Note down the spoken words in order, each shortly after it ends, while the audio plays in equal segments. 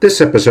This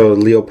episode of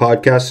the Leo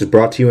Podcast is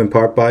brought to you in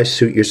part by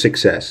Suit Your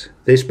Success.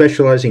 They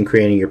specialize in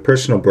creating your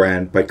personal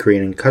brand by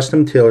creating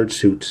custom-tailored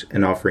suits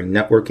and offering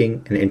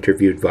networking and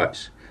interview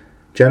advice.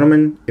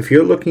 Gentlemen, if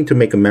you're looking to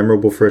make a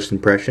memorable first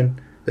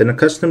impression, then a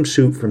custom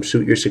suit from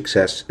Suit Your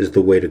Success is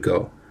the way to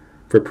go.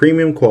 For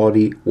premium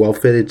quality,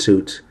 well-fitted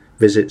suits,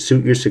 visit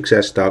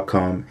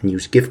suityoursuccess.com and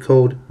use gift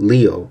code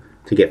LEO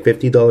to get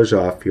 $50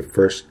 off your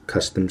first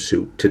custom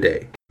suit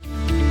today.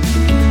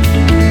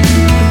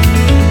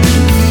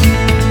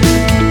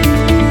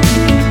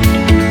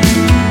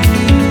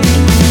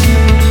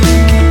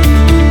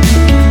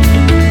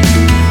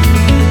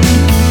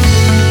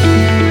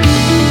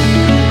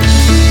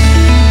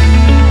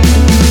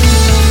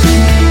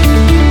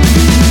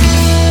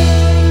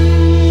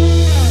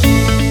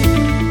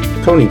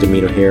 Tony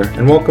DiMinno here,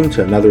 and welcome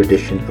to another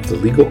edition of the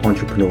Legal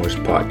Entrepreneurs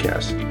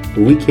Podcast,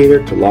 where we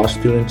cater to law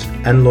students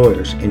and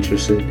lawyers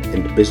interested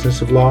in the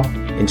business of law,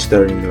 in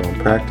starting their own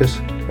practice,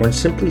 or in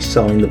simply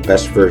selling the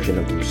best version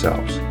of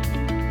themselves.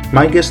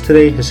 My guest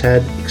today has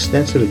had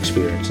extensive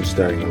experience in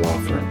starting a law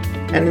firm,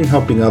 and in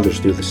helping others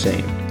do the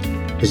same.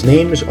 His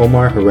name is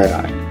Omar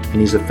Ha-Redeye, and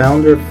he's the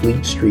founder of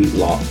Fleet Street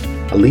Law,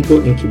 a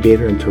legal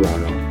incubator in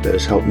Toronto that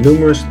has helped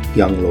numerous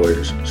young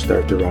lawyers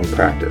start their own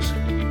practice.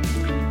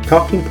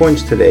 Talking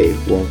points today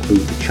will include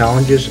the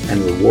challenges and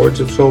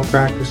rewards of sole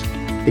practice,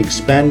 the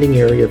expanding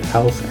area of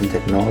health and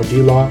technology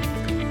law,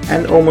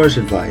 and Omar's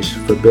advice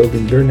for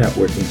building your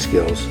networking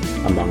skills,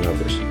 among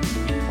others.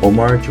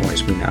 Omar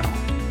joins me now.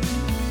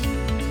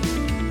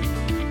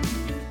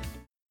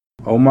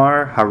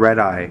 Omar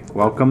Ha-Redeye,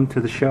 welcome to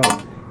the show.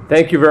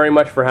 Thank you very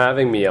much for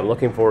having me. I'm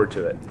looking forward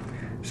to it.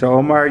 So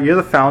Omar, you're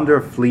the founder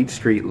of Fleet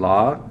Street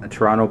Law, a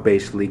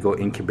Toronto-based legal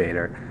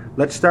incubator.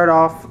 Let's start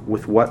off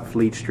with what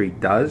Fleet Street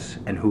does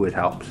and who it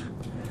helps.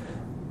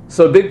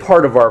 So a big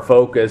part of our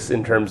focus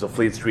in terms of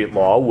Fleet Street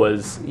Law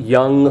was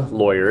young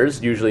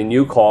lawyers, usually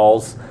new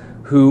calls,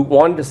 who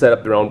wanted to set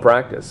up their own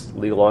practice,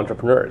 legal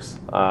entrepreneurs.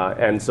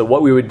 And so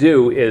what we would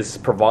do is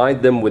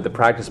provide them with the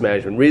practice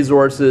management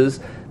resources,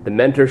 the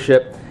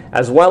mentorship,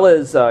 as well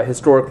as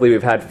historically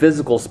we've had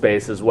physical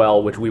space as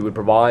well, which we would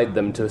provide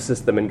them to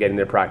assist them in getting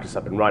their practice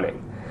up and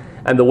running.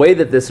 And the way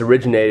that this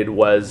originated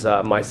was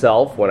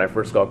myself, when I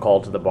first got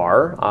called to the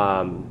bar.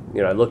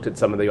 I looked at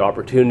some of the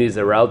opportunities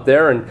that were out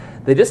there, and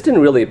they just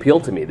didn't really appeal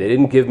to me. They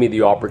didn't give me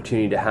the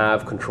opportunity to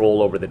have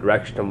control over the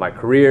direction of my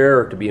career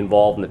or to be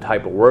involved in the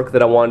type of work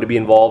that I wanted to be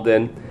involved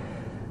in.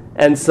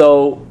 And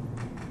so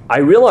I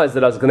realized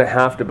that I was going to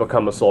have to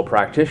become a sole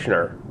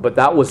practitioner, but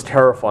that was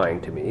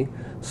terrifying to me.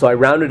 So I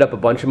rounded up a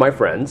bunch of my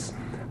friends.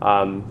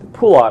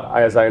 Poulat,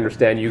 as I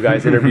understand, you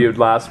guys interviewed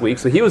last week,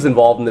 so he was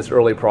involved in this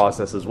early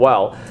process as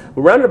well.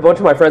 We rounded a bunch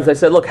of my friends. I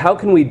said, look, how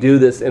can we do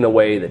this in a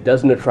way that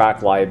doesn't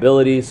attract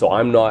liability, so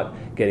I'm not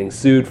getting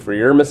sued for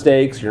your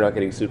mistakes, you're not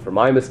getting sued for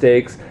my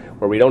mistakes,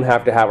 where we don't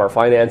have to have our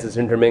finances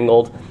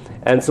intermingled.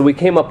 And so we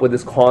came up with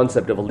this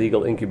concept of a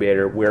legal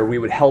incubator where we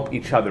would help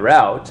each other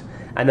out.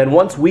 And then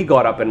once we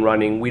got up and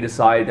running, we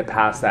decided to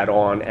pass that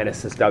on and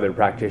assist other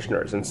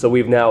practitioners. And so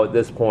we've now, at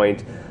this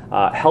point,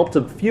 helped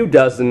a few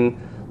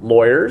dozen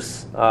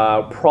lawyers,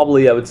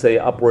 probably I would say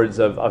upwards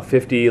of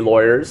 50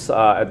 lawyers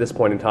at this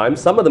point in time,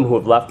 some of them who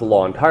have left the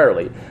law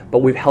entirely, but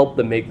we've helped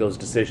them make those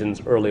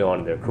decisions early on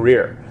in their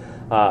career.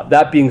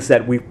 That being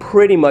said, we've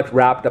pretty much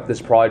wrapped up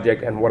this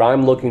project, and what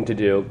I'm looking to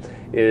do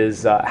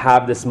is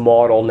have this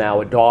model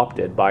now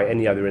adopted by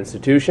any other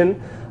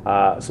institution.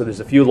 So there's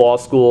a few law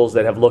schools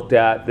that have looked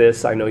at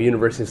this. I know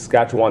University of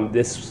Saskatchewan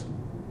this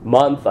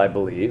month, I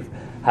believe,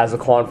 has a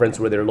conference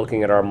where they're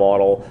looking at our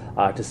model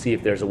to see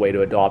if there's a way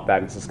to adopt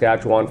that in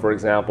Saskatchewan, for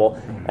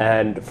example.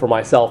 And for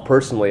myself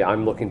personally,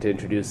 I'm looking to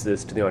introduce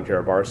this to the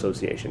Ontario Bar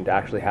Association to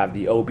actually have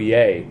the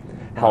OBA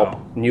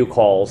help new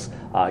calls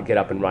get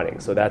up and running.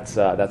 So that's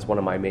one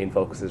of my main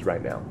focuses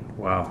right now.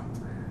 Wow.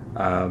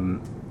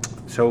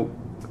 So,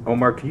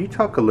 Omar, can you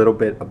talk a little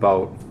bit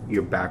about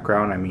your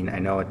background? I mean, I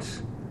know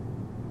it's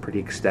pretty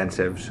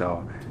extensive,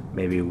 so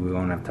maybe we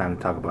won't have time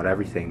to talk about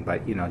everything,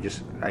 but,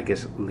 just, I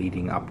guess,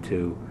 leading up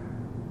to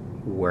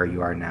where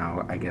you are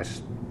now, I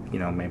guess,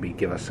 maybe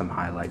give us some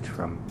highlights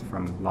from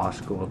law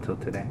school till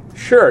today.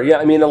 Sure, yeah.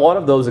 I mean, a lot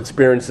of those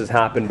experiences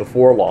happened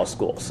before law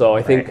school. So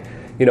I think,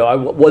 I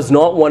was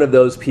not one of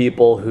those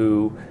people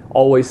who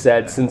always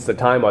said since the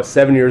time I was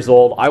 7 years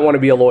old, I want to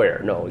be a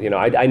lawyer. No,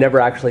 I never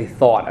actually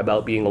thought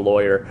about being a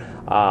lawyer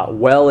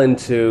well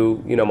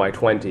into, my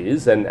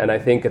 20s. And I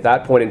think at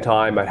that point in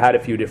time, I'd had a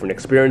few different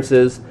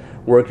experiences,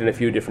 worked in a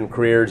few different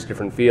careers,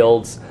 different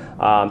fields,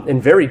 in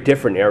very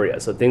different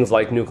areas. So things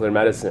like nuclear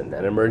medicine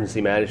and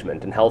emergency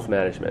management and health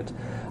management.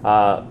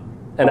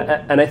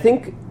 And I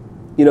think,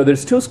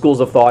 there's two schools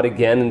of thought,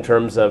 again, in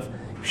terms of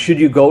should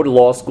you go to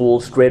law school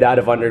straight out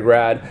of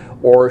undergrad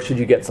or should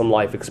you get some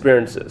life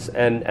experiences?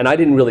 And I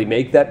didn't really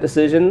make that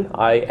decision.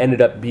 I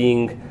ended up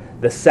being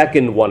the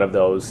second one of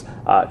those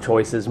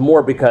choices,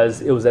 more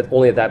because it was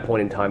only at that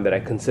point in time that I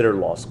considered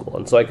law school.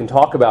 And so I can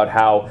talk about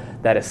how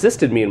that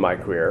assisted me in my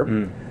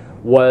career.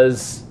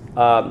 Was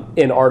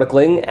in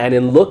articling and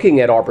in looking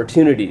at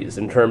opportunities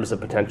in terms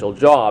of potential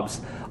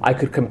jobs, I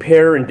could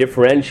compare and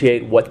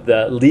differentiate what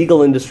the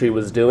legal industry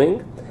was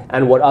doing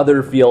and what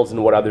other fields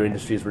and what other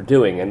industries were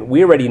doing. And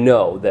we already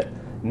know that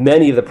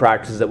many of the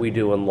practices that we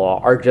do in law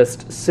are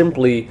just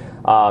simply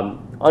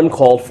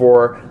uncalled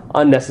for,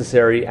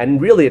 unnecessary,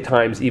 and really at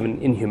times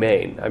even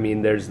inhumane. I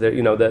mean, there's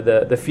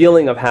the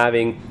feeling of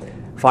having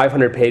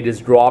 500 pages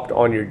dropped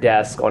on your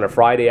desk on a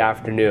Friday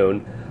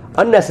afternoon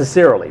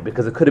unnecessarily,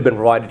 because it could have been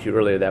provided to you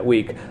earlier that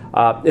week,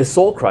 is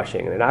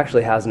soul-crushing, and it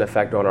actually has an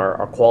effect on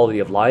our quality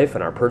of life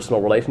and our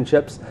personal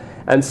relationships.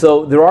 And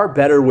so there are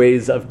better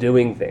ways of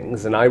doing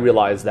things, and I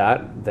realize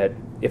that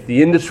if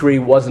the industry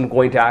wasn't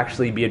going to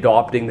actually be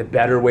adopting the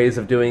better ways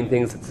of doing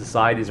things that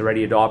society is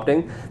already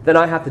adopting, then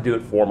I have to do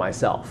it for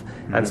myself.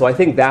 Mm-hmm. And so I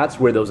think that's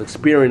where those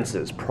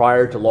experiences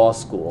prior to law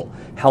school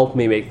helped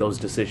me make those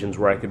decisions,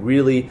 where I could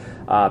really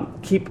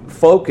keep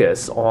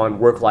focus on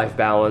work-life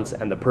balance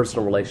and the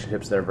personal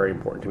relationships that are very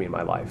important to me in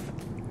my life.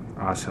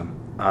 Awesome.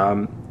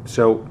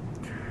 So,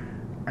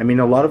 I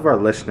mean, a lot of our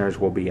listeners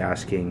will be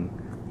asking,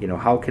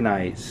 how can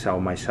I sell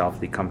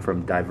myself? They come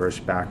from diverse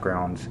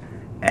backgrounds.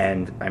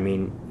 And, I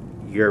mean,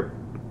 you're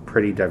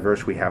pretty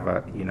diverse. We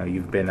have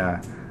you've been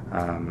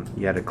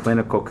you had a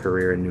clinical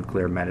career in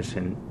nuclear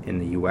medicine in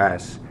the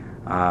U.S.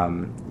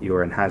 You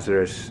were a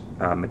hazardous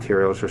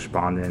materials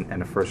respondent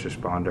and a first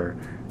responder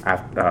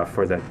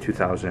for the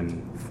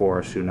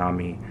 2004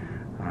 tsunami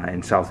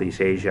in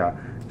Southeast Asia.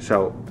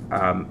 So,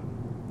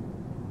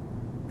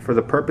 for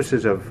the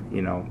purposes of,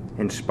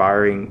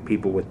 inspiring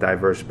people with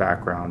diverse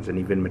backgrounds and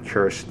even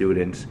mature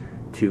students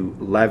to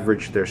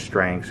leverage their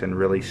strengths and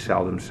really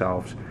sell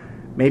themselves,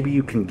 maybe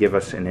you can give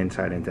us an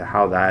insight into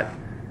how that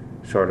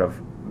sort of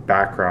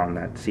background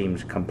that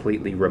seems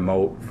completely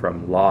remote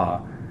from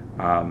law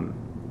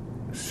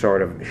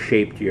sort of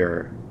shaped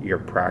your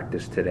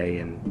practice today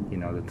and,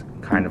 the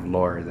kind of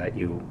lawyer that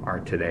you are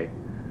today.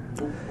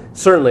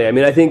 Certainly. I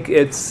mean, I think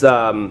it's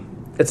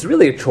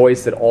really a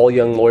choice that all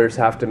young lawyers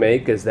have to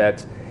make, is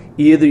that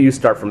either you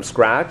start from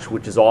scratch,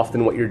 which is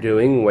often what you're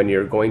doing when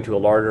you're going to a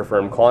larger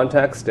firm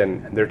context,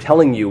 and they're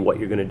telling you what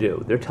you're going to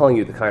do. They're telling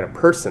you the kind of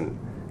person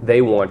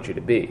they want you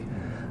to be.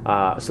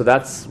 So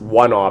that's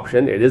one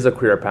option. It is a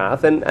career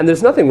path, and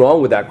there's nothing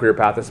wrong with that career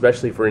path,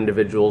 especially for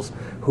individuals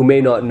who may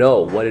not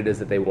know what it is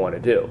that they want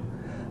to do.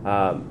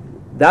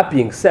 That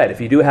being said, if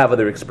you do have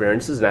other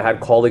experiences, and I had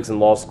colleagues in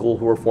law school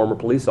who were former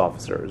police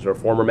officers or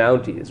former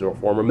Mounties or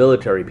former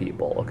military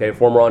people,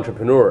 former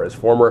entrepreneurs,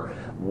 former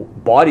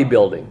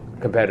bodybuilding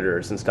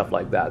competitors and stuff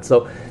like that.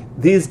 So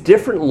these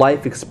different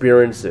life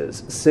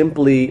experiences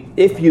simply,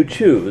 if you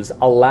choose,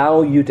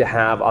 allow you to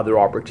have other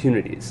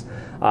opportunities.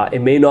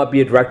 It may not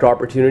be a direct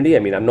opportunity. I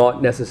mean, I'm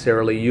not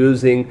necessarily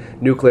using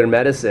nuclear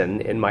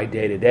medicine in my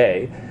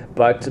day-to-day,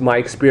 but my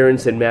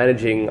experience in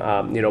managing,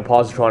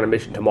 positron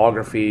emission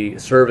tomography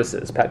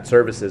services, PET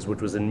services,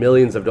 which was in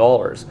millions of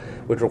dollars,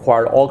 which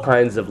required all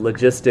kinds of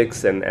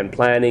logistics and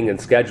planning and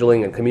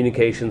scheduling and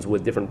communications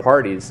with different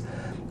parties,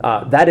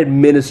 that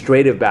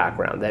administrative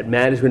background, that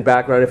management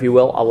background, if you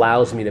will,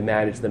 allows me to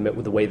manage them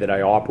with the way that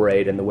I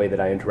operate and the way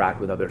that I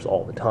interact with others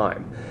all the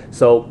time.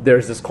 So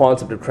there's this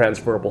concept of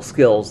transferable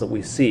skills that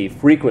we see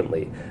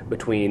frequently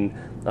between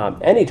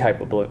any type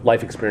of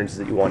life experiences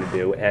that you want to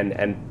do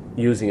and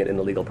using it in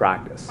the legal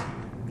practice.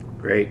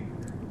 Great.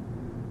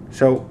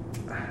 So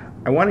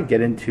I want to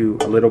get into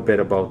a little bit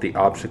about the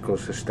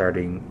obstacles to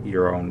starting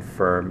your own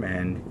firm.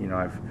 And,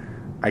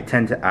 I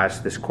tend to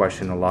ask this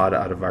question a lot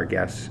out of our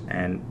guests,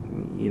 and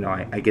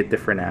I get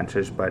different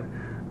answers, but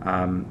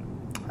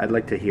I'd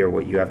like to hear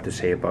what you have to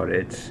say about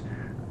it. It's,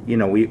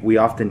 we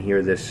often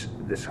hear this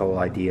whole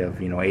idea of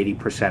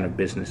 80% of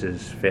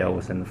businesses fail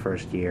within the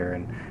first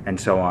year and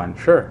so on.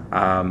 Sure.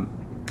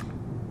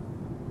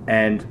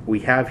 And we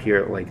have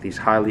here these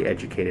highly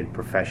educated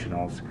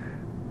professionals,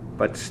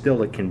 but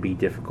still it can be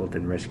difficult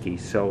and risky.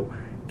 So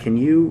can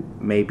you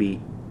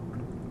maybe,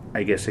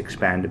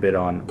 expand a bit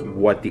on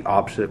what the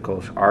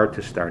obstacles are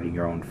to starting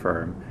your own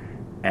firm,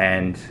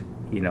 and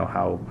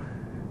how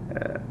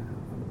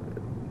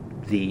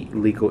the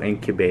legal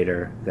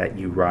incubator that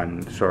you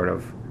run sort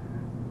of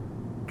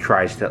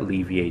tries to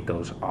alleviate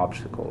those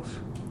obstacles?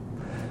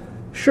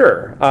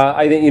 Sure.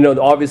 I think,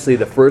 obviously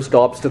the first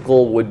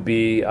obstacle would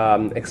be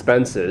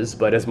expenses,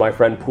 but as my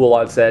friend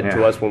Poulad said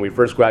to us when we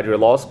first graduated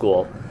law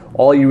school,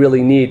 all you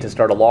really need to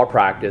start a law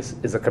practice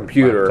is a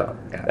computer.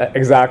 Laptop,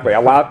 exactly, a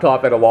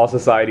laptop and a Law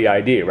Society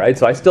ID, right?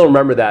 So I still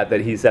remember that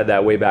he said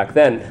that way back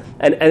then.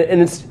 And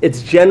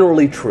it's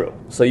generally true.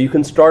 So you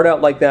can start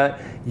out like that.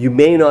 You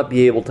may not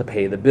be able to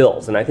pay the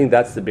bills. And I think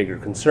that's the bigger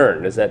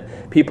concern, is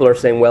that people are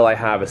saying, well, I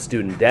have a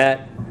student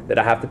debt that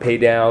I have to pay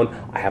down.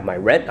 I have my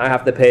rent I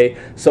have to pay.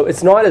 So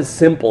it's not as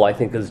simple, I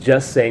think, as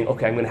just saying,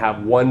 okay, I'm going to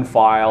have one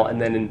file,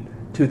 and then in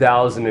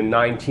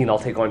 2019 I'll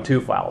take on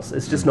two files.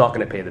 It's just not going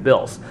to pay the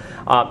bills.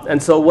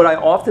 And so what I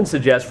often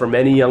suggest for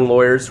many young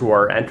lawyers who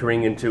are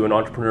entering into an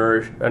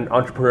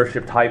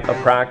entrepreneurship type of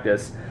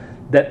practice,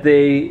 that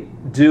they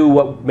do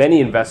what many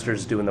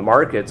investors do in the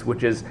markets,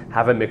 which is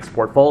have a mixed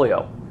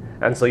portfolio.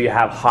 And so you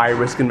have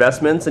high-risk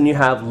investments, and you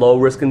have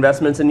low-risk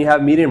investments, and you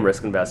have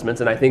medium-risk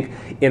investments. And I think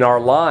in our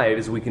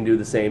lives, we can do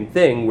the same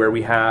thing, where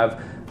we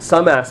have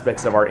some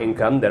aspects of our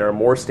income that are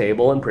more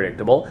stable and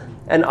predictable,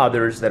 and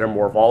others that are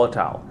more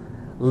volatile.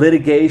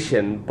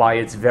 Litigation, by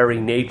its very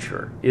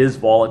nature, is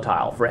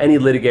volatile. For any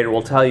litigator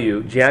will tell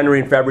you,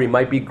 January and February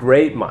might be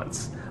great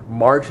months.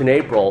 March and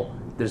April,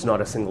 there's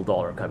not a single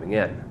dollar coming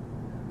in.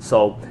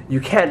 So you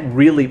can't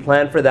really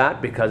plan for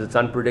that because it's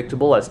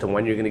unpredictable as to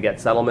when you're going to get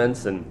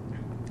settlements and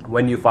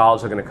when new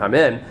files are going to come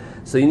in.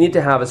 So you need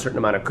to have a certain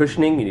amount of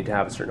cushioning, you need to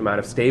have a certain amount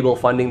of stable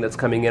funding that's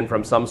coming in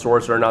from some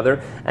source or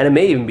another, and it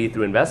may even be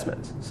through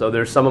investments. So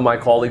there's some of my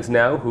colleagues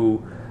now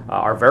who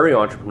are very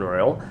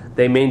entrepreneurial.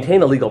 They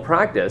maintain a legal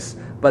practice,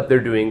 but they're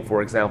doing,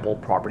 for example,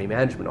 property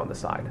management on the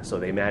side. So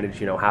they manage,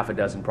 half a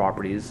dozen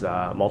properties,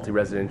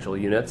 multi-residential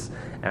units,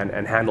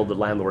 and handle the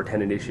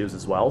landlord-tenant issues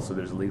as well. So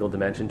there's a legal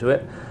dimension to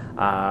it.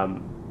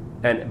 And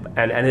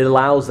it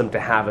allows them to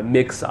have a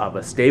mix of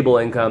a stable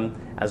income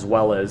as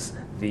well as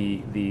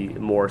the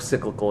more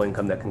cyclical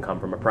income that can come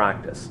from a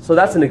practice. So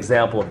that's an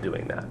example of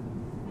doing that.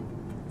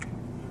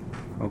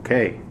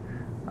 Okay.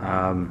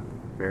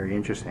 Very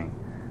interesting.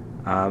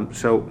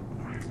 So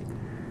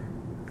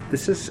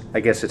this is, I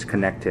guess it's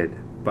connected,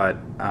 but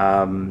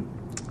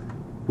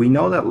we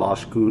know that law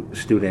school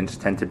students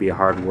tend to be a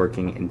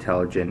hardworking,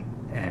 intelligent,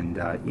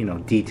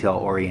 and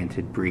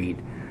detail-oriented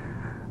breed.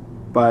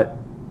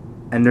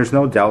 And there's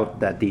no doubt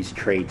that these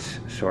traits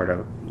sort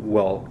of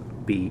will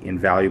be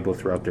invaluable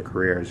throughout their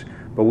careers.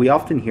 But we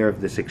often hear of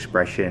this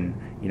expression,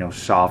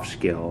 soft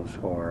skills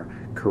or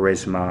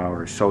charisma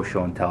or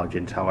social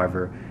intelligence,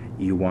 however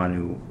you want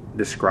to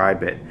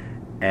describe it.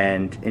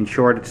 And in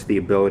short, it's the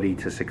ability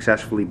to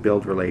successfully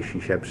build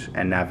relationships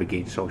and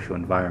navigate social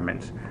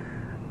environments.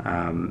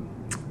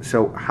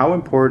 So how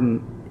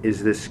important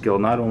is this skill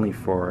not only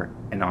for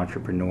an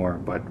entrepreneur,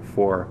 but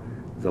for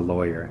the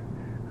lawyer,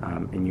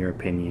 in your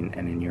opinion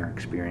and in your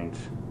experience?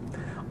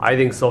 I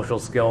think social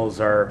skills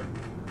or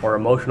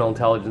emotional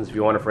intelligence, if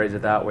you want to phrase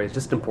it that way, is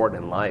just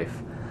important in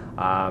life.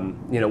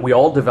 We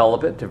all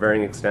develop it to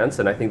varying extents,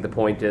 and I think the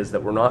point is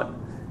that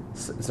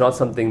it's not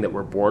something that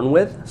we're born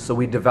with, so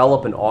we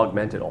develop and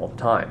augment it all the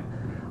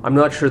time. I'm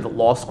not sure that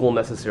law school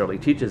necessarily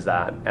teaches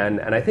that, and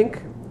I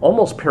think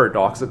almost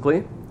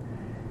paradoxically,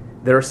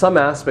 there are some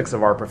aspects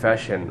of our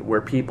profession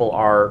where people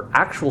are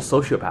actual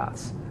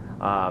sociopaths.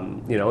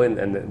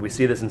 And we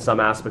see this in some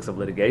aspects of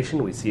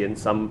litigation. We see it in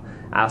some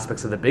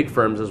aspects of the big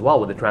firms as well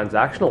with the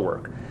transactional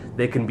work.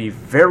 They can be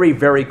very,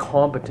 very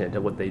competent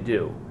at what they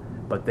do,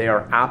 but they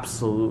are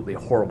absolutely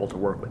horrible to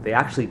work with. They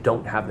actually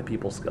don't have the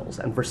people skills.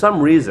 And for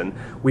some reason,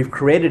 we've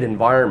created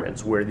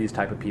environments where these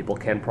type of people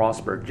can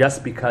prosper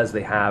just because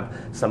they have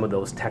some of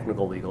those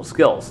technical legal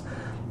skills.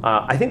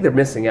 I think they're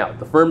missing out.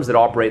 The firms that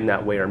operate in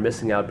that way are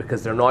missing out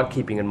because they're not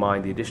keeping in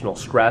mind the additional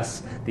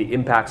stress, the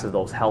impacts of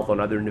those health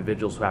on other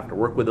individuals who have to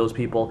work with those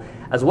people,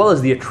 as well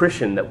as the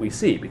attrition that we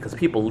see because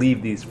people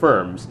leave these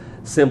firms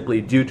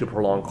simply due to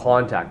prolonged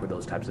contact with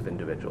those types of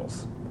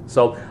individuals.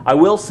 So I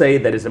will say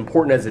that as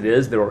important as it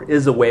is, there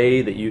is a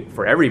way that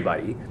for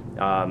everybody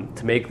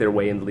to make their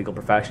way in the legal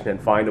profession and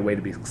find a way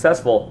to be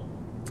successful.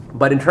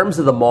 But in terms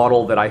of the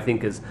model that I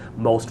think is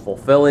most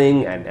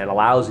fulfilling and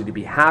allows you to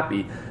be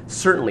happy,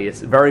 certainly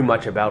it's very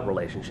much about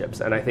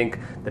relationships. And I think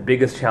the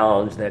biggest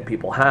challenge that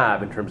people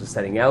have in terms of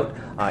setting out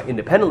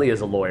independently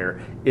as a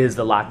lawyer is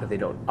the lack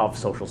of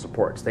social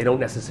supports. They don't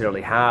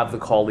necessarily have the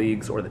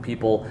colleagues or the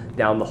people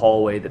down the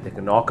hallway that they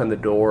can knock on the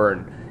door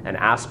and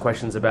ask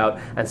questions about.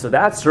 And so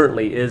that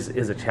certainly is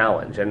a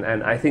challenge. And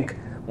I think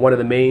one of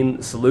the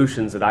main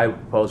solutions that I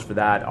propose for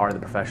that are the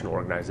professional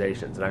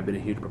organizations, and I've been a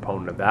huge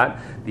proponent of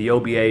that. The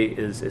OBA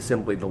is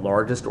simply the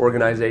largest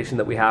organization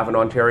that we have in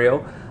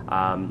Ontario,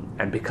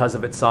 and because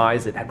of its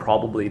size, it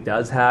probably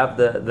does have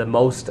the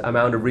most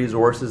amount of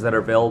resources that are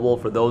available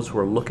for those who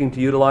are looking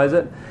to utilize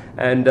it.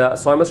 And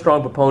so I'm a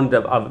strong proponent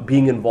of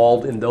being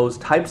involved in those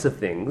types of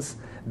things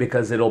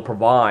because it'll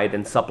provide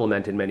and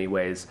supplement in many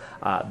ways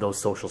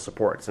those social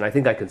supports. And I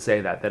think I can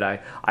say that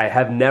I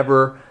have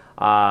never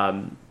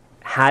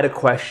had a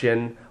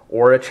question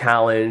or a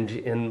challenge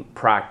in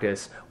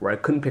practice where I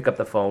couldn't pick up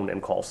the phone and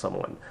call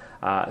someone,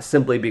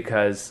 simply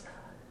because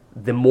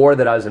the more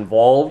that I was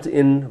involved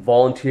in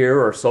volunteer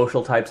or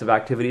social types of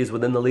activities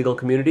within the legal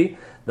community,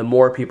 the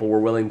more people were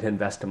willing to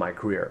invest in my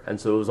career. And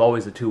so it was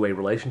always a two-way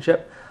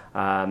relationship.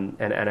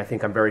 And I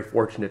think I'm very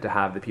fortunate to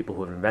have the people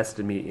who have invested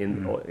in me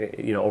in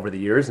over the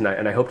years, and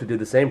I hope to do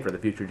the same for the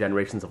future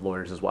generations of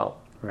lawyers as well.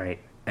 Right.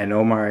 And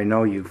Omar, I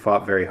know you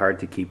fought very hard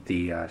to keep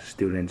the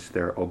students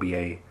their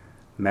OBA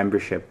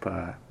membership.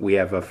 We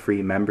have a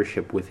free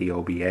membership with the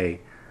OBA.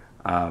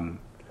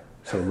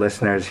 So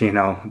listeners,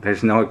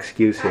 there's no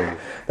excuse here.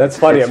 That's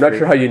funny. I'm not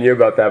sure how you knew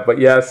about that. But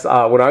yes,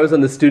 when I was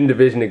on the student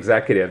division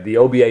executive, the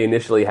OBA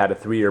initially had a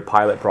 3-year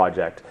pilot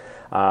project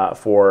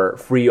for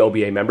free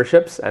OBA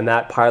memberships, and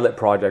that pilot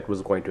project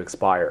was going to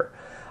expire.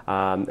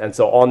 And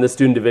so on the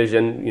student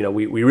division,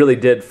 we really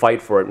did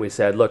fight for it. And we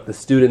said, look, the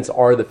students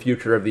are the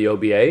future of the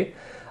OBA.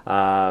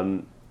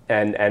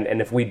 And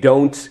if we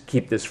don't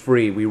keep this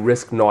free, we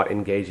risk not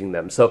engaging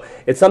them. So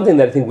it's something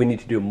that I think we need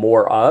to do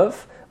more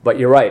of. But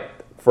you're right.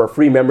 For a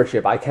free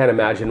membership, I can't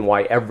imagine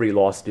why every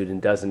law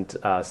student doesn't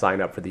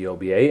sign up for the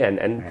OBA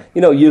and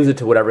use it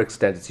to whatever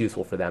extent it's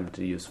useful for them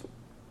to use.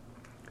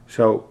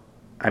 So,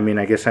 I mean,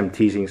 I guess I'm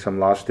teasing some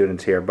law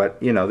students here, but,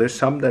 there's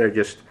some that are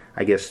just,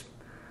 I guess,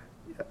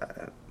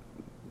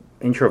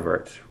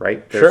 introverts,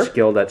 right? They're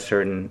skilled at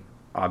certain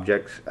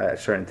objects,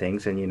 certain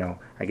things, and,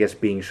 I guess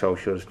being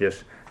social is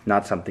just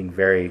not something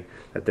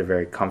that they're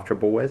very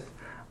comfortable with.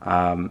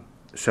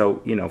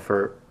 So,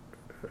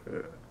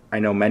 I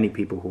know many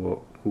people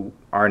who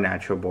are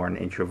natural born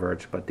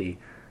introverts, but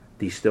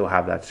they still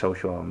have that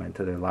social element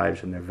to their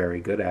lives, and they're very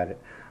good at it.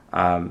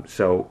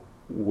 So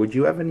would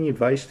you have any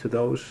advice to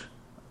those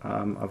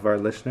of our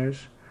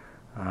listeners?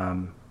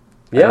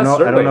 Certainly.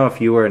 I don't know if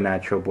you were a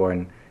natural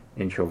born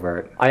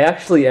introvert. I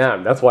actually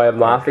am. That's why I'm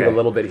laughing a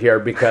little bit here,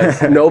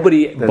 because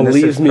nobody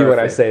believes me when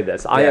I say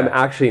this. I am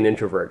actually an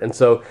introvert. And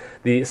so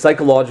the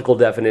psychological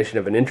definition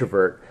of an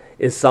introvert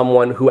is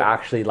someone who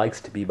actually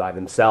likes to be by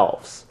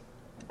themselves.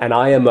 And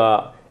I am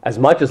as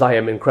much as I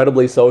am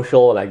incredibly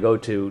social and I go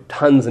to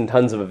tons and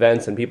tons of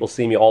events and people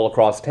see me all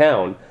across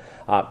town,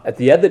 at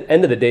the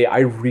end of the day, I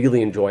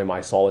really enjoy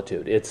my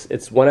solitude.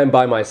 It's when I'm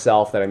by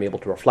myself that I'm able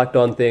to reflect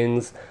on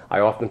things. I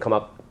often come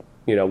up,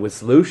 with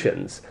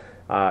solutions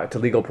to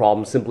legal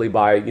problems simply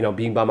by,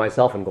 being by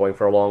myself and going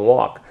for a long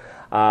walk.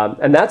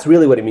 And that's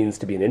really what it means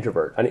to be an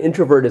introvert. An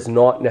introvert is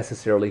not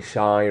necessarily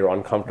shy or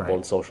uncomfortable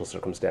in social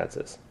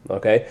circumstances.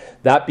 Okay.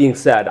 That being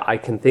said, I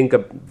can think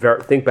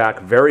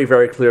back very,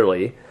 very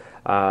clearly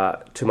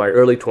to my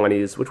early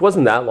 20s, which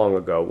wasn't that long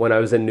ago, when I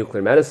was in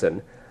nuclear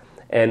medicine,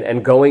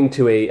 and going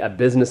to a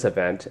business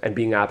event and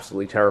being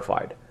absolutely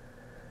terrified.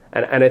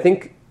 And I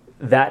think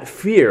that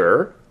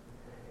fear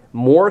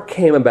more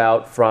came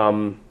about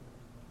from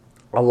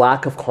a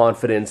lack of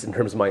confidence in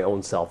terms of my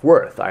own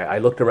self-worth. I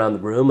looked around the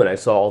room and I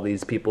saw all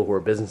these people who were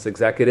business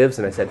executives,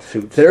 and I said,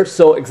 suits. They're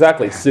so,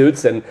 exactly,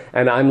 suits, and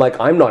I'm like,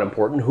 I'm not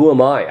important. Who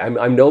am I?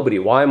 I'm nobody.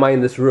 Why am I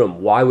in this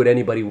room? Why would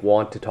anybody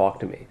want to talk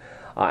to me?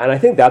 And I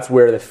think that's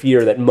where the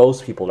fear that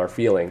most people are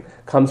feeling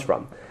comes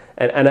from.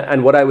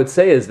 And what I would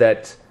say is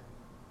that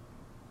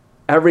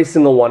every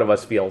single one of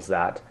us feels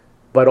that,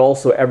 but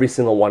also every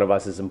single one of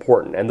us is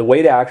important. And the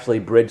way to actually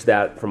bridge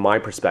that, from my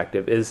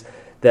perspective, is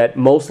that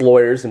most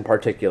lawyers in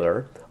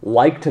particular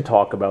like to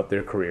talk about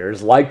their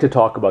careers, like to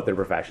talk about their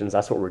professions.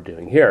 That's what we're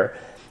doing here.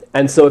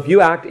 And so if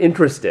you act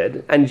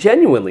interested and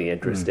genuinely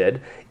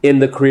interested in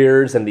the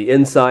careers and the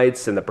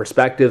insights and the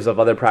perspectives of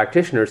other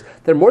practitioners,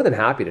 they're more than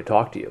happy to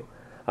talk to you.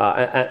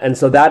 And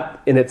so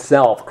that in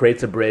itself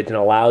creates a bridge and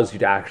allows you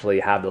to actually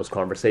have those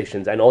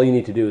conversations. And all you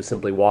need to do is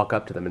simply walk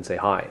up to them and say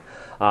hi.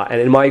 And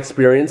in my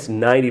experience,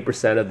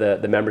 90% of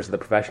the members of the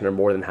profession are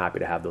more than happy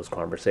to have those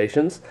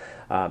conversations.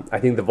 I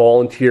think the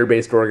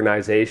volunteer-based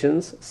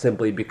organizations,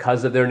 simply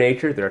because of their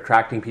nature, they're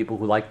attracting people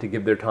who like to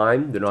give their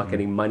time. They're not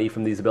getting money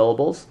from these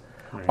billables,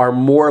 are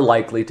more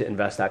likely to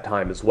invest that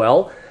time as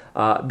well,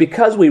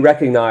 because we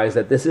recognize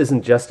that this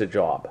isn't just a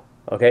job.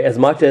 Okay, as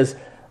much as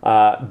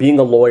being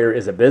a lawyer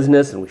is a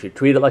business, and we should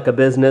treat it like a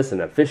business,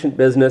 an efficient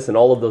business, and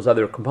all of those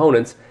other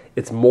components,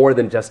 it's more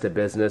than just a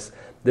business.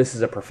 This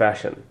is a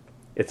profession.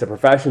 It's a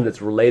profession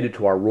that's related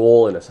to our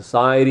role in a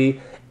society,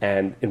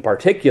 and in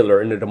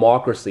particular in a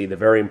democracy, the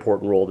very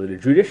important role that the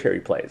judiciary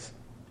plays.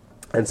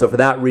 And so for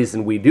that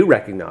reason, we do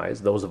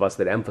recognize, those of us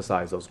that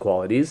emphasize those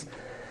qualities,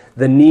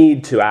 the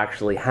need to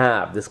actually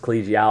have this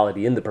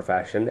collegiality in the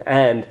profession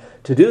and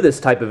to do this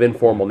type of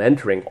informal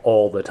mentoring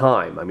all the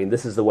time. I mean,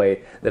 this is the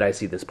way that I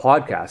see this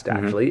podcast,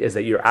 actually, is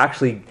that you're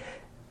actually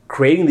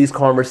creating these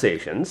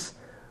conversations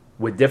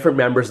with different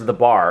members of the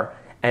bar,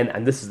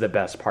 and this is the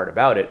best part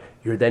about it,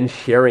 you're then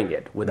sharing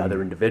it with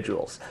other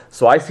individuals.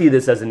 So I see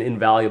this as an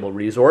invaluable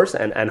resource,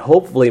 and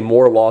hopefully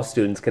more law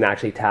students can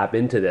actually tap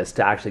into this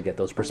to actually get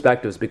those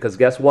perspectives, because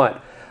guess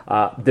what?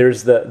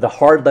 There's the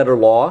hard letter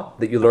law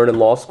that you learn in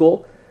law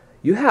school.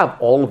 You have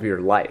all of your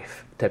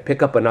life to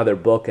pick up another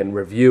book and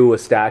review a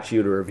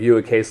statute or review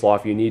a case law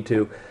if you need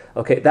to.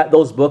 Okay,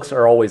 those books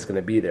are always going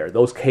to be there.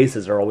 Those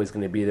cases are always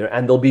going to be there,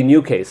 and there'll be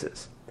new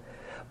cases.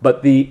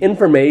 But the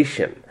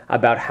information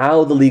about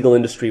how the legal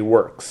industry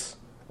works,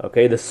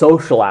 okay, the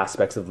social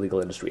aspects of the legal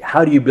industry,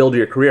 how do you build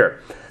your career?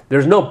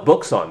 There's no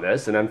books on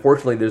this, and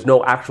unfortunately there's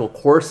no actual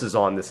courses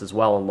on this as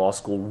well in law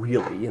school,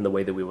 really, in the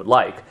way that we would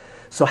like.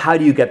 So how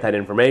do you get that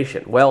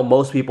information? Well,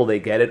 most people, they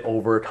get it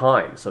over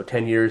time. So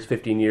 10 years,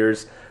 15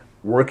 years,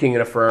 working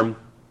in a firm,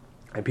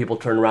 and people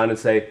turn around and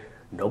say,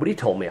 nobody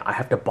told me I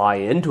have to buy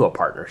into a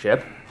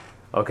partnership.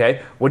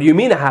 Okay, what do you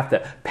mean I have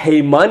to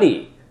pay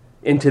money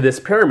into this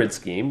pyramid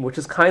scheme, which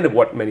is kind of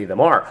what many of them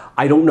are?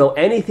 I don't know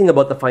anything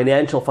about the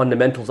financial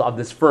fundamentals of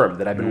this firm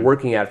that I've been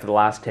working at for the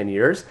last 10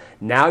 years.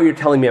 Now you're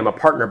telling me I'm a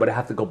partner, but I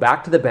have to go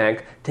back to the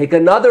bank, take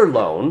another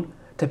loan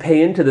to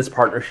pay into this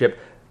partnership,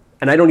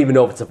 and I don't even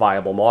know if it's a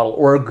viable model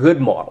or a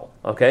good model,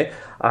 okay?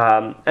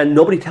 And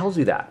nobody tells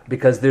you that,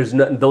 because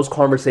those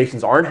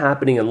conversations aren't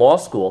happening in law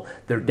school.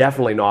 They're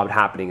definitely not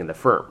happening in the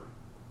firm.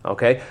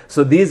 Okay,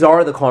 so these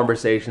are the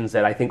conversations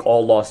that I think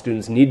all law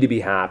students need to be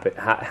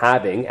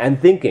having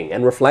and thinking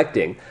and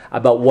reflecting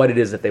about what it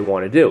is that they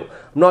want to do.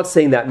 I'm not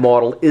saying that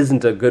model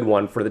isn't a good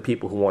one for the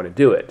people who want to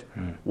do it.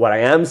 What I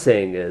am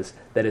saying is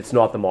that it's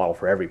not the model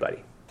for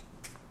everybody.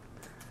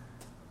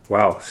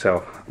 Wow,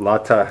 so a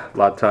lot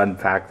to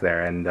unpack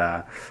there, and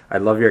I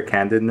love your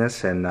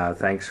candidness, and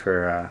thanks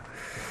for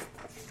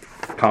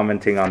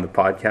commenting on the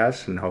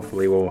podcast, and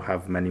hopefully we'll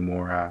have many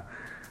more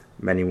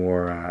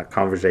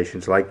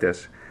conversations like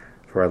this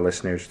for our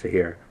listeners to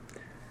hear.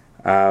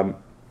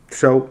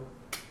 So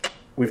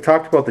we've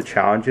talked about the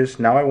challenges.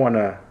 Now I want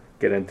to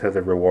get into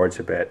the rewards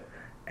a bit.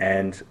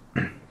 And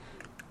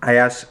I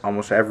ask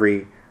almost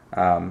every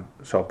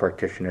sole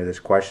practitioner this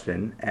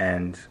question.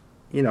 And,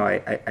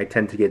 I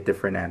tend to get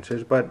different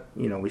answers. But,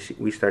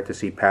 we start to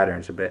see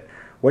patterns a bit.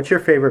 What's your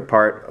favorite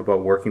part about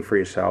working for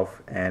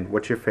yourself? And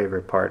what's your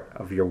favorite part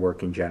of your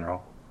work in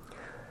general?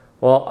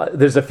 Well,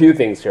 there's a few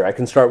things here. I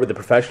can start with the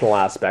professional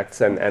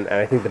aspects, and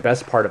I think the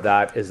best part of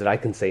that is that I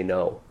can say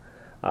no,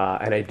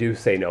 and I do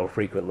say no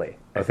frequently.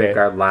 I think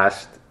our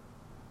last,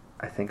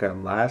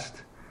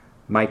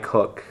 Mike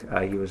Hook,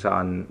 he was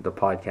on the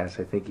podcast.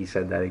 I think he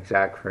said that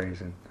exact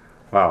phrase. And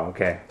wow,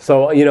 okay.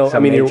 So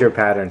some major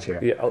patterns here.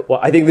 Yeah, well,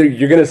 I think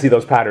you're going to see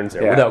those patterns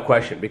there without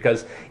question,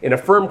 because in a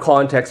firm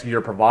context, if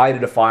you're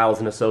provided a file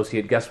as an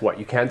associate, guess what?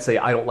 You can't say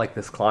I don't like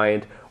this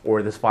client,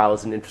 or this file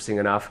isn't interesting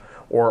enough,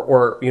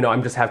 or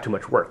I'm just have too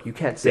much work. You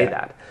can't say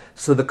that.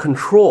 So the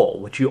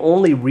control, which you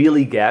only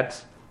really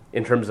get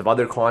in terms of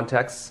other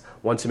contexts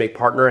once you make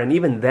partner, and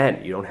even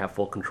then you don't have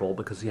full control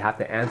because you have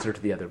to answer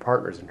to the other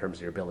partners in terms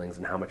of your billings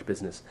and how much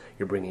business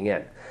you're bringing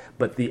in.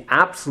 But the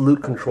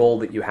absolute control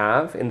that you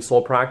have in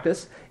sole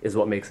practice is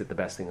what makes it the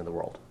best thing in the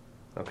world.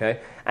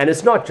 Okay? And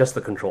it's not just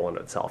the control in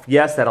itself.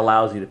 Yes, that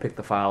allows you to pick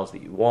the files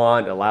that you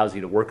want, it allows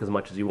you to work as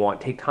much as you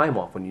want, take time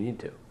off when you need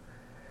to.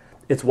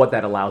 It's what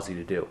that allows you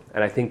to do.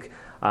 And I think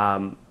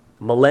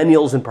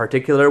millennials in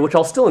particular, which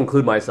I'll still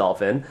include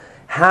myself in,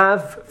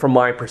 have, from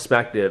my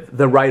perspective,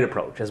 the right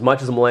approach. As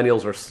much as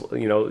millennials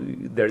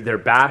are, they're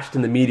bashed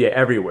in the media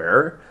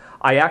everywhere,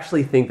 I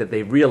actually think that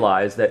they've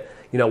realized that,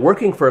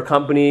 working for a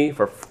company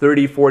for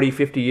 30, 40,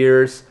 50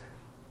 years,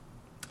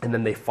 and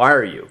then they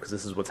fire you, because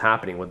this is what's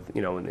happening with,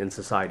 in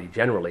society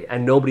generally,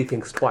 and nobody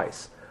thinks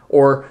twice.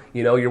 Or,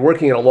 you're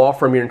working in a law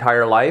firm your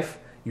entire life,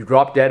 you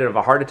drop dead of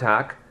a heart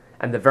attack,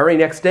 and the very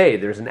next day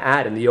there's an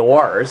ad in the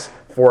ORs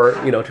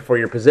for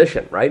your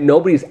position, right?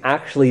 Nobody's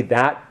actually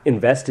that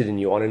invested in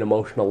you on an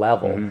emotional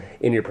level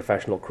in your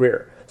professional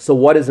career. So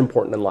what is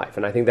important in life?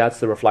 And I think that's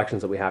the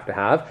reflections that we have to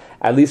have.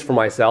 At least for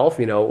myself,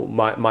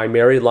 my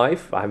married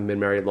life, I haven't been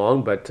married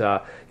long, but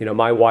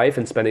my wife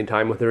and spending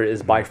time with her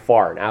is by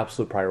far an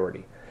absolute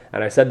priority.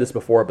 And I said this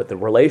before, but the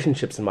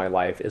relationships in my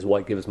life is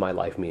what gives my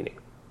life meaning.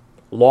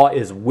 Law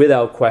is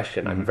without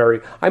question.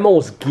 I'm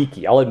almost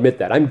geeky. I'll admit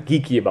that. I'm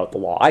geeky about the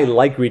law. I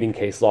like reading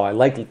case law. I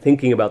like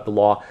thinking about the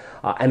law,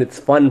 and it's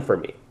fun for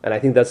me. And I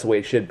think that's the way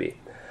it should be.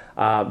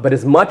 But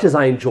as much as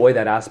I enjoy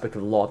that aspect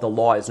of the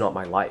law is not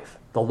my life.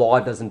 The law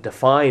doesn't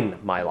define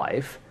my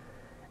life.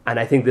 And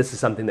I think this is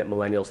something that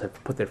millennials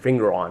have put their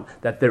finger on,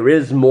 that there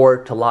is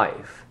more to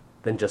life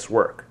than just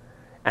work.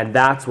 And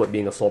that's what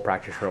being a sole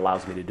practitioner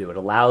allows me to do. It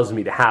allows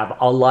me to have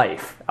a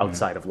life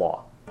outside of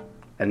law.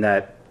 And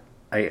that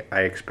I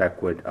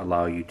expect would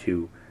allow you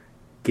to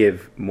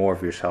give more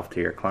of yourself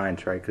to your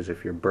clients, right? Because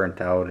if you're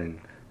burnt out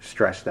and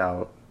stressed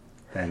out,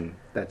 then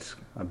that's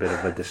a bit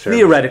of a disservice.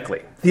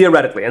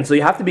 Theoretically. And so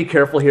you have to be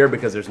careful here,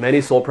 because there's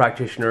many sole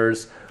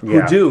practitioners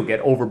who do get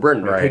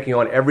overburdened. They're taking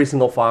on every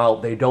single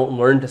file. They don't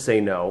learn to say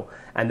no,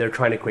 and they're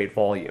trying to create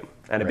volume.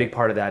 And a big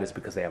part of that is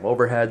because they have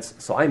overheads.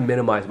 So I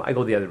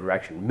go the other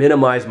direction,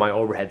 minimize my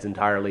overheads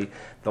entirely.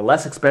 The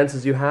less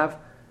expenses you have,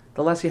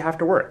 the less you have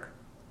to work.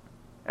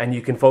 And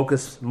you can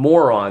focus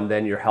more on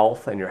then your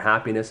health and your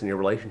happiness and your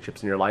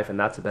relationships in your life, and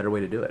that's a better way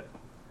to do it.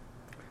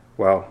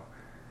 Well,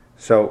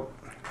 so,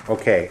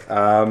 okay,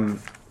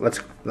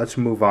 let's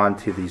move on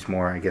to these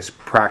more, I guess,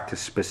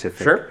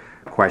 practice-specific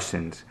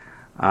questions.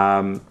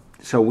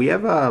 So we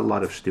have a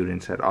lot of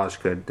students at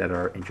Osgood that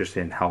are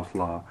interested in health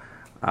law,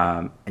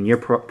 and your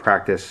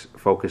practice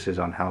focuses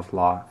on health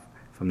law,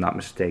 if I'm not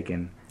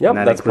mistaken. Yep,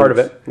 that's part of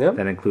it. Yep.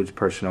 That includes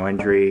personal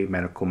injury,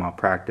 medical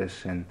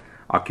malpractice, and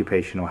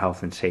occupational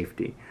health and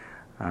safety.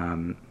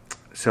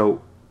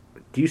 So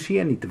do you see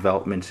any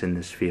developments in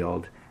this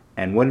field,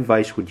 and what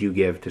advice would you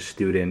give to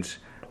students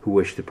who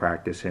wish to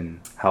practice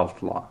in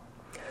health law?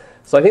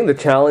 So I think the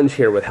challenge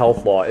here with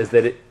health law is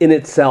that in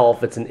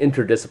itself it's an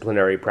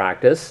interdisciplinary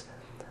practice,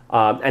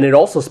 and it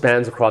also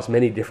spans across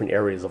many different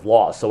areas of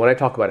law. So when I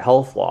talk about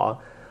health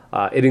law,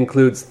 it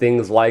includes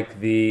things like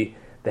the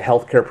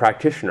healthcare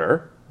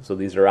practitioner. So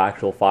these are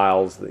actual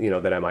files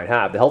that I might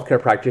have. The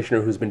healthcare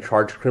practitioner who's been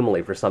charged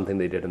criminally for something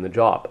they did in the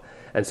job.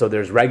 And so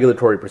there's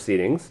regulatory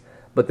proceedings,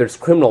 but there's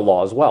criminal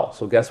law as well.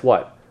 So guess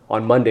what?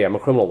 On Monday, I'm a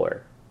criminal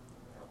lawyer.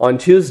 On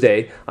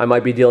Tuesday, I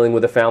might be dealing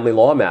with a family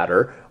law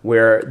matter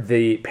where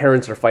the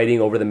parents are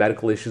fighting over the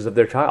medical issues of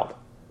their child.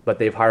 But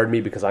they've hired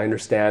me because I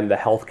understand the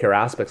healthcare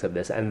aspects of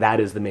this, and that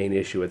is the main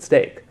issue at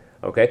stake.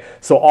 Okay,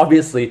 so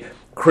obviously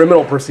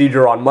criminal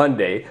procedure on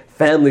Monday,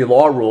 family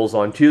law rules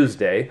on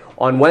Tuesday,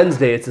 on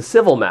Wednesday it's a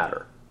civil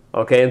matter.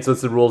 Okay, and so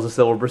it's the rules of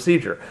civil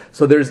procedure.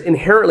 So there's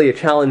inherently a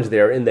challenge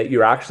there in that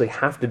you actually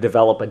have to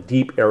develop a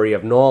deep area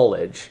of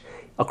knowledge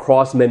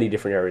across many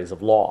different areas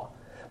of law.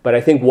 But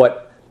I think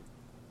what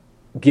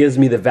gives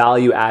me the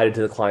value added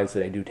to the clients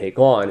that I do take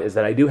on is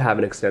that I do have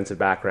an extensive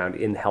background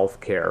in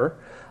healthcare,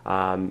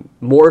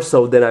 more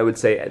so than I would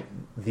say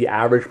the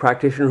average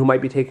practitioner who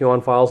might be taking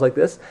on files like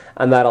this,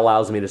 and that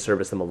allows me to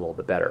service them a little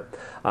bit better.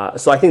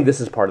 So I think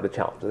this is part of the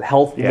challenge. The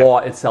health law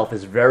itself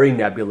is very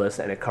nebulous,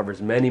 and it covers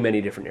many,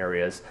 many different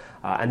areas,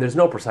 and there's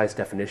no precise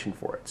definition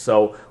for it.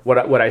 So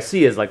what I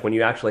see is like when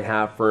you actually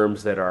have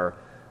firms that are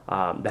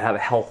that have a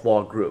health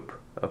law group.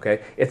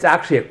 Okay, it's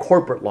actually a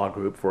corporate law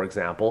group, for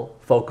example,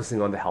 focusing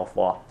on the health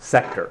law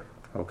sector.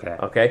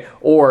 Okay,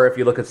 or if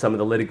you look at some of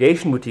the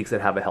litigation boutiques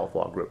that have a health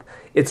law group,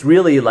 it's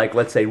really like,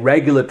 let's say,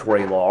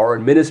 regulatory law or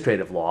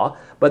administrative law,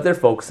 but they're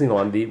focusing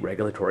on the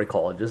regulatory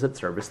colleges that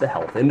service the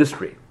health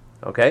industry.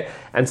 Okay,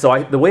 and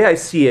so the way I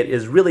see it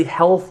is really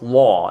health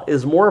law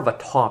is more of a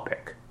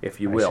topic, if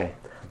you will,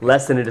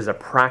 less than it is a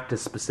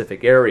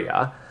practice-specific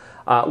area.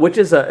 Which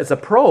is it's a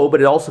pro,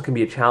 but it also can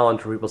be a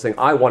challenge for people saying,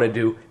 I want to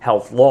do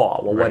health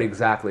law. Well, what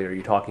exactly are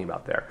you talking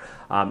about there?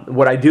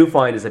 What I do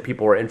find is that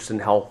people who are interested in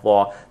health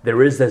law,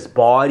 there is this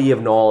body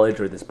of knowledge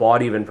or this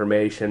body of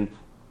information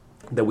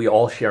that we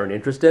all share an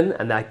interest in,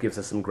 and that gives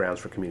us some grounds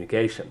for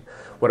communication.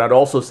 What I'd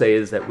also say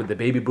is that with the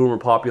baby boomer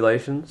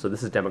population, so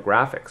this is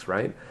demographics,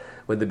 right?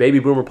 With the baby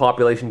boomer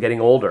population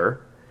getting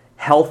older,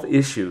 health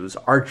issues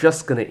are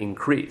just going to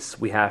increase.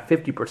 We have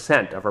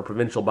 50% of our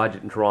provincial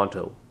budget in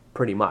Toronto,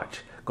 pretty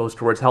much, goes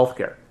towards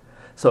healthcare.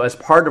 So as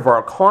part of our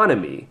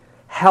economy,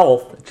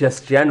 health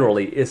just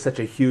generally is such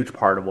a huge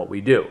part of what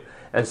we do.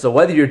 And so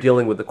whether you're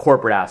dealing with the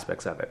corporate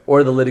aspects of it,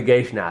 or the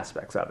litigation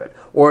aspects of it,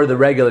 or the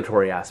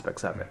regulatory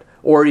aspects of it,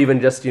 or even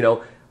just,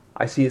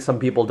 I see some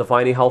people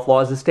defining health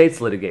law as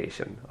estates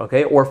litigation,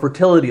 okay, or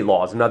fertility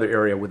law is another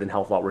area within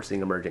health law we're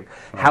seeing emerging.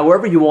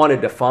 However you want to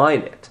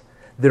define it,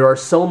 there are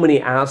so many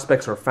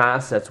aspects or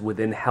facets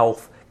within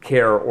health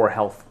care or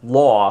health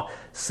law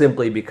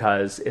simply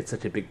because it's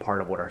such a big part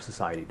of what our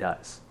society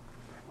does.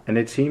 And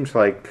it seems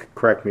like,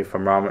 correct me if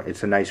I'm wrong,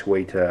 it's a nice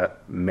way to,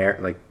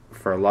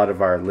 for a lot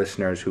of our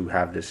listeners who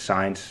have this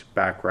science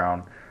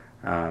background,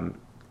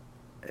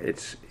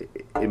 it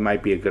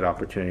might be a good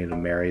opportunity to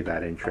marry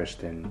that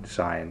interest in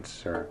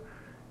science or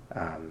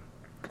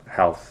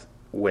health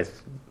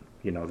with,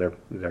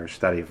 their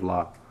study of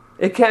law.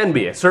 It can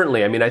be,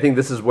 certainly. I mean, I think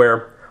this is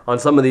where, on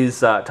some of these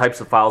types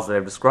of files that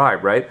I've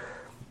described, right,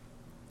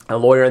 a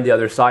lawyer on the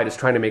other side is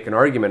trying to make an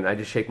argument, and I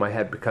just shake my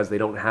head because they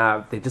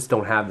just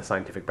don't have the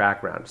scientific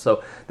background.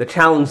 So the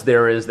challenge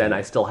there is then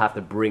I still have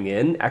to bring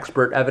in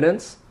expert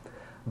evidence,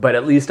 but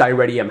at least I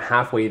already am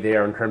halfway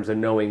there in terms of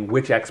knowing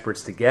which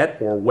experts to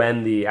get or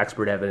when the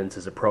expert evidence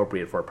is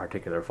appropriate for a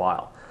particular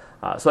file.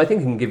 So I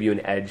think it can give you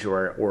an edge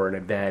or an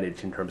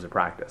advantage in terms of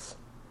practice.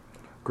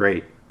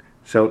 Great.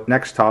 So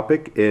next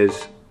topic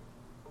is,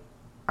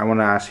 I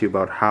want to ask you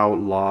about how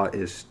law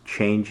is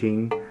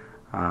changing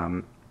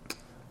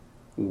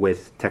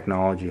with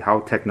technology, how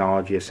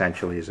technology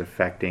essentially is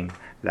affecting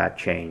that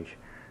change.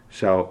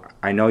 So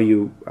I know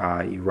you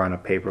run a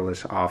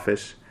paperless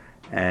office,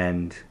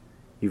 and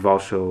you've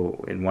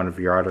also, in one of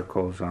your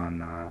articles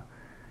on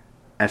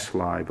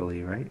SLAW, I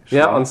believe, right? SLAW?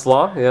 Yeah, on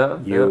SLAW,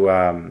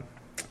 yeah.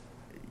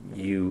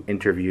 You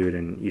interviewed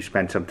and you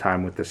spent some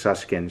time with the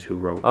Suskins, who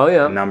wrote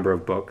a number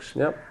of books.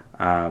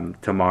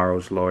 Yep.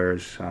 Tomorrow's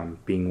Lawyers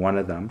being one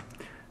of them.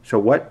 So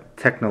what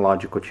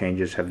technological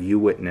changes have you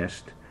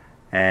witnessed,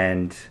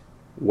 and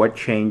what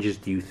changes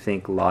do you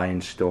think lie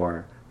in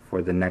store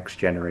for the next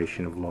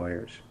generation of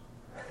lawyers?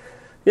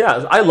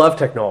 Yeah, I love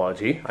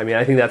technology. I mean,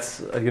 I think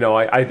that's,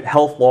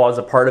 health law is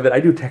a part of it.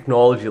 I do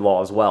technology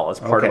law as well as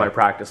part of my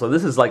practice. So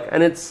this is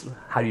and it's,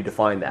 how do you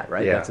define that,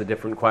 right? Yeah. That's a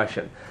different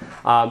question.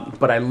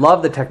 But I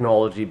love the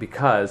technology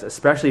because,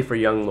 especially for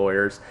young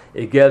lawyers,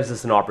 it gives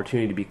us an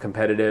opportunity to be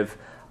competitive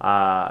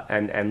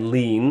and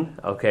lean,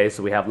 okay?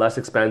 So we have less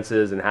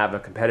expenses and have a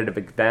competitive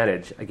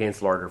advantage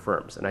against larger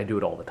firms, and I do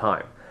it all the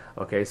time.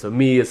 Okay, so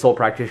me, a sole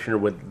practitioner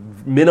with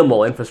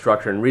minimal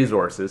infrastructure and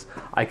resources,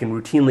 I can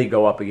routinely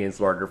go up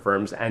against larger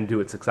firms and do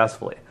it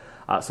successfully.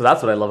 So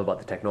that's what I love about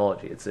the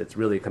technology. It's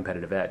really a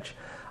competitive edge.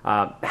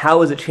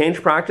 How has it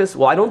changed practice?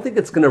 Well, I don't think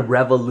it's going to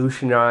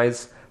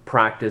revolutionize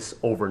practice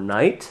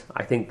overnight.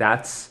 I think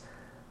that's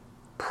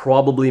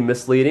probably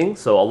misleading.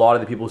 So a lot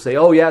of the people say,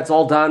 oh yeah, it's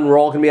all done, we're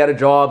all going to be out of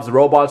jobs, the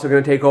robots are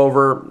going to take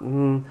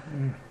over.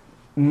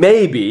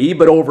 Maybe,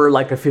 but over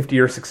like a 50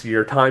 or 60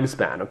 year time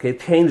span. Okay,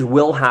 change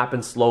will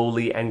happen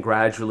slowly and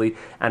gradually,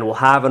 and we'll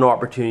have an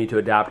opportunity to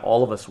adapt.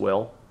 All of us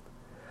will.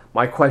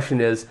 My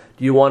question is,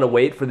 do you want to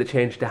wait for the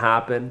change to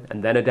happen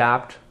and then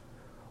adapt?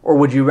 Or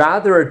would you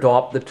rather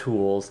adopt the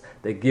tools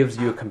that gives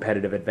you a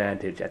competitive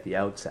advantage at the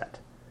outset?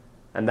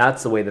 And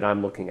that's the way that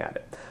I'm looking at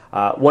it.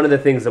 One of the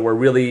things that we're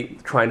really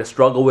trying to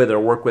struggle with or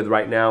work with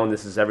right now, and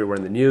this is everywhere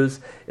in the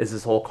news, is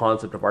this whole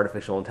concept of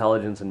artificial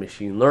intelligence and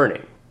machine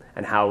learning.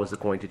 and how is it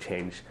going to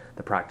change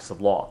the practice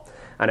of law.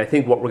 And I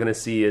think what we're going to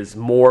see is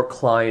more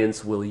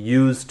clients will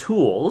use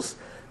tools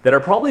that are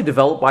probably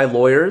developed by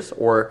lawyers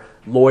or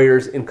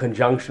lawyers in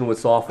conjunction with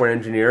software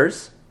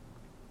engineers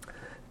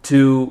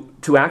to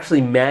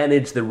actually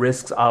manage the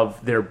risks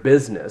of their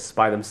business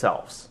by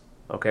themselves.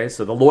 Okay,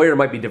 so the lawyer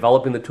might be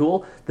developing the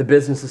tool. The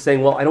business is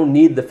saying, well, I don't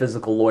need the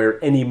physical lawyer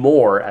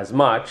anymore as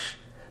much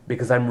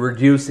because I'm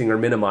reducing or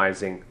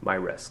minimizing my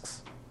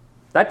risks.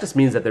 That just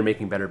means that they're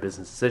making better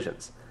business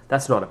decisions.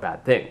 That's not a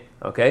bad thing,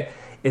 okay?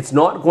 It's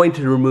not going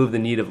to remove the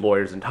need of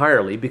lawyers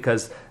entirely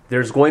because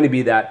there's going to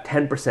be that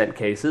 10%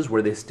 cases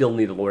where they still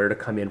need a lawyer to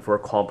come in for a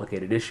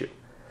complicated issue.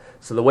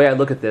 So the way I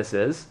look at this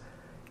is,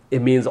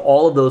 it means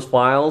all of those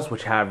files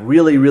which have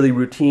really, really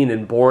routine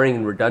and boring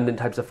and redundant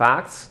types of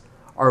facts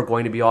are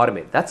going to be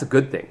automated. That's a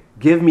good thing.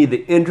 Give me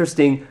the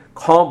interesting,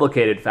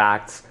 complicated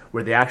facts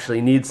where they actually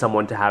need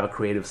someone to have a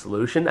creative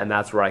solution, and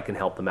that's where I can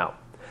help them out.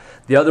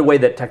 The other way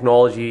that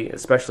technology,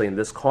 especially in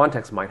this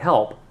context, might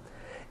help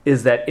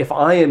is that if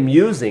I am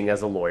using,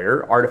 as a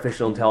lawyer,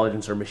 artificial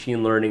intelligence or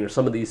machine learning or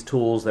some of these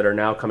tools that are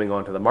now coming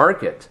onto the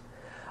market,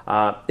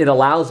 it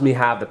allows me to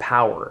have the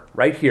power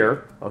right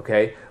here,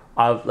 okay,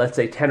 of, let's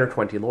say, 10 or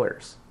 20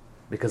 lawyers.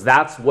 Because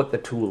that's what the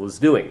tool is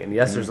doing. And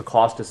yes, there's a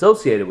cost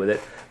associated with it,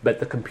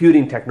 but the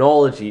computing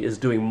technology is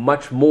doing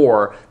much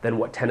more than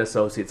what 10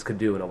 associates could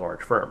do in a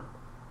large firm.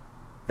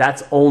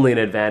 That's only an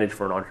advantage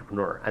for an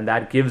entrepreneur, and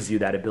that gives you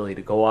that ability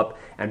to go up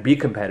and be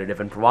competitive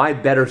and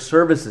provide better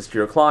services to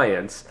your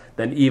clients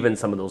than even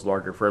some of those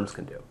larger firms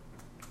can do.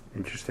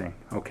 Interesting.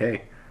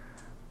 Okay.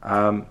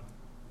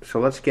 So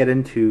let's get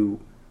into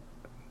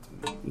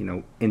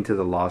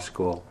the law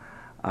school.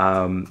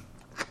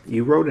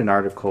 You wrote an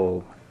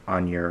article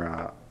on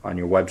your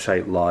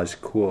website, Law is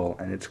Cool,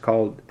 and it's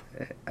called,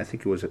 I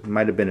think it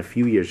might have been a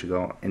few years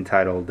ago,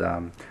 entitled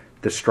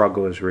 "The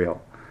Struggle is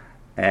Real,"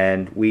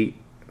 and we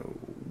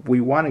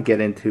want to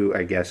get into,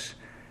 I guess,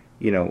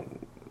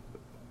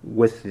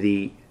 with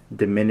the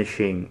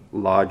diminishing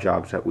law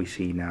jobs that we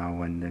see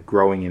now and the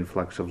growing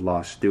influx of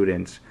law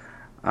students,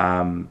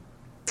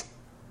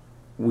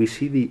 we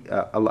see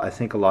I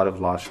think a lot of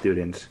law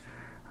students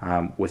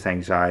with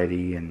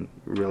anxiety and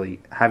really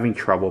having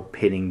trouble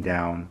pinning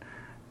down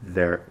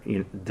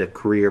the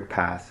career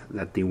path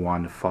that they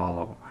want to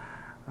follow,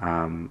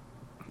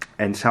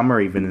 and some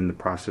are even in the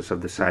process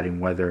of deciding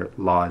whether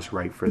law is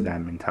right for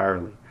them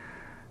entirely.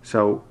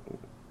 So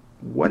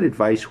what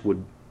advice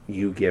would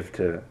you give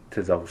to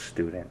those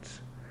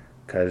students?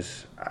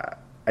 Because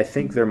I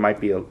think there might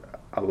be a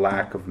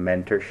lack of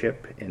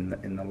mentorship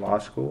in the law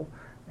school,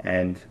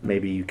 and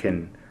maybe you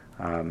can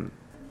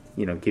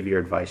give your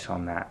advice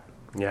on that.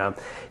 Yeah,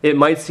 it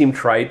might seem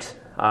trite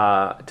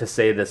to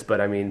say this,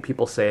 but I mean,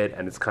 people say it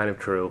and it's kind of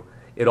true.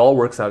 It all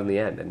works out in the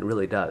end, and it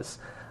really does.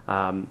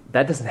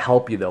 That doesn't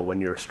help you, though,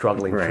 when you're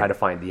struggling to try to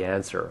find the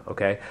answer,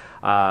 okay?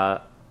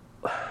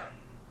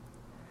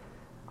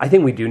 I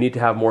think we do need to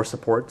have more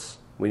supports.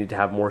 We need to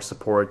have more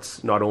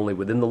supports not only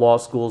within the law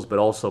schools, but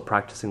also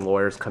practicing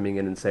lawyers coming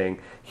in and saying,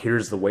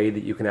 here's the way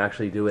that you can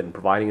actually do it, and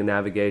providing a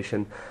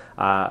navigation.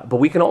 But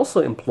we can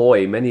also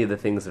employ many of the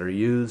things that are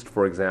used,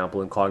 for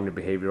example, in cognitive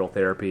behavioral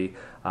therapy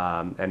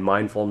and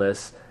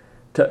mindfulness,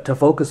 to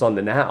focus on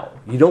the now.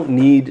 You don't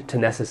need to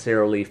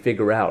necessarily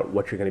figure out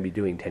what you're going to be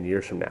doing 10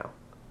 years from now.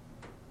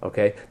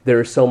 Okay? There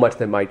is so much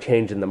that might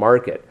change in the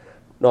market,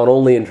 not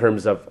only in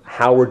terms of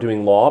how we're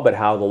doing law, but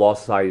how the Law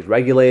Society is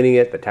regulating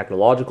it, the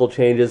technological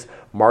changes,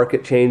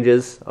 market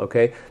changes,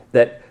 okay?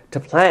 That to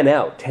plan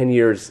out 10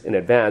 years in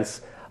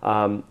advance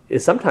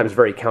is sometimes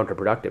very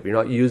counterproductive. You're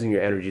not using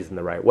your energies in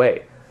the right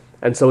way.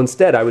 And so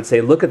instead, I would say,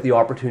 look at the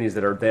opportunities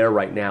that are there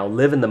right now,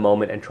 live in the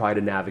moment, and try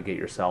to navigate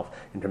yourself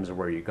in terms of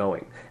where you're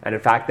going. And in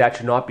fact, that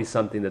should not be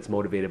something that's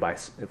motivated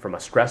from a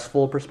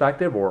stressful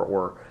perspective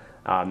or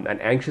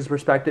an anxious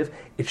perspective.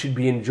 It should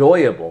be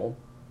enjoyable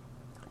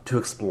to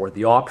explore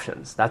the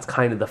options. That's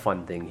kind of the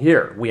fun thing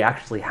here. We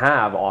actually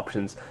have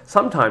options.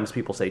 Sometimes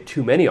people say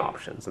too many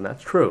options, and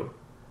that's true.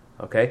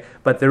 Okay?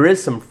 But there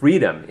is some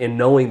freedom in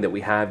knowing that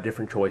we have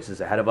different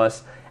choices ahead of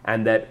us,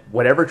 and that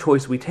whatever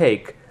choice we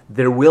take,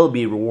 there will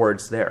be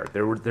rewards there.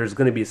 There's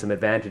going to be some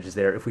advantages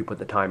there if we put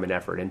the time and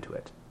effort into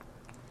it.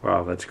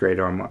 Wow, that's great,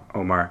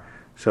 Omar.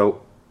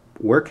 So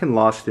where can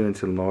law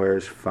students and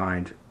lawyers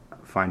find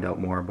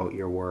out more about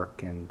your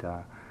work and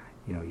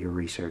your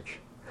research?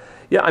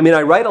 Yeah, I mean,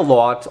 I write a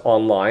lot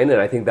online, and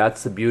I think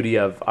that's the beauty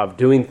of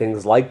doing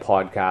things like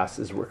podcasts,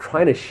 is we're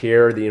trying to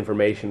share the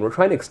information. We're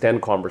trying to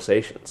extend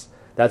conversations.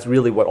 That's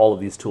really what all of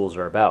these tools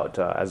are about,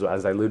 as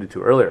I alluded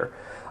to earlier.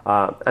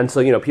 And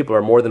so, people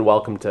are more than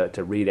welcome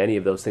to read any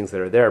of those things that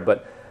are there.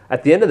 But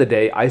at the end of the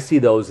day, I see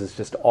those as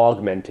just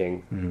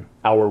augmenting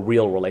our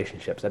real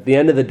relationships. At the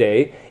end of the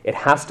day, it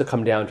has to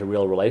come down to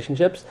real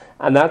relationships,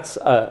 and that's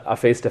a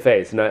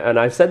face-to-face. And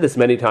I've said this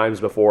many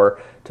times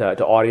before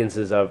to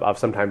audiences of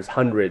sometimes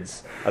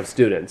hundreds of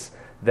students,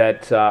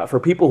 that for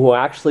people who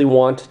actually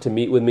want to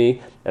meet with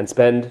me and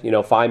spend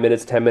 5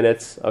 minutes, 10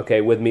 minutes,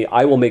 with me,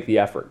 I will make the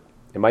effort.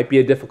 It might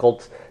be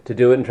difficult to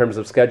do it in terms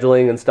of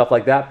scheduling and stuff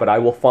like that, but I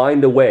will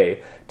find a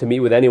way to meet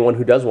with anyone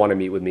who does want to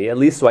meet with me, at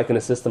least so I can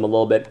assist them a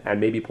little bit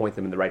and maybe point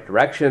them in the right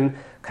direction,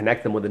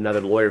 connect them with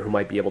another lawyer who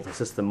might be able to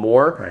assist them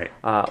more,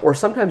 or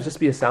sometimes just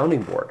be a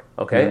sounding board,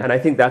 okay? And I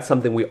think that's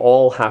something we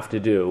all have to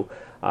do.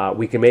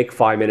 We can make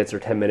 5 minutes or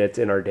 10 minutes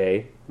in our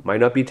day. Might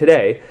not be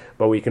today,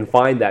 but we can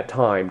find that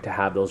time to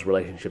have those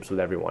relationships with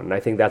everyone. And I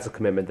think that's a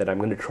commitment that I'm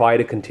going to try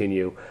to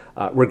continue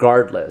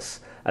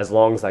regardless, as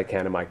long as I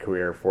can in my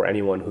career, for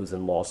anyone who's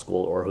in law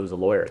school or who's a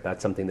lawyer.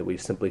 That's something that we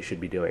simply should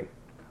be doing.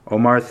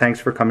 Omar,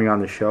 thanks for coming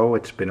on the show.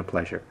 It's been a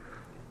pleasure.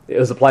 It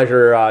was a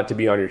pleasure to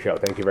be on your show.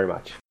 Thank you very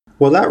much.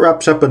 Well, that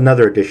wraps up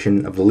another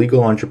edition of the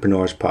Legal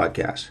Entrepreneurs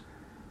Podcast.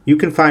 You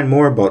can find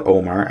more about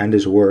Omar and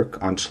his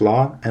work on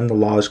SLAW and the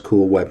Law is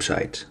Cool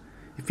websites.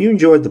 If you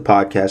enjoyed the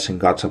podcast and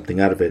got something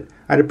out of it,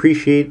 I'd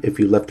appreciate if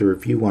you left a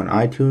review on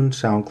iTunes,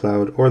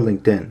 SoundCloud, or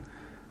LinkedIn.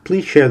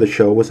 Please share the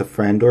show with a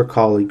friend or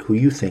colleague who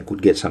you think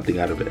would get something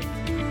out of it.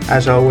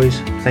 As always,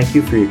 thank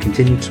you for your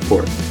continued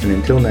support, and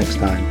until next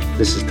time,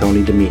 this is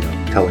Tony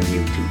DiMinno telling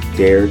you to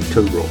dare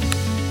to roll.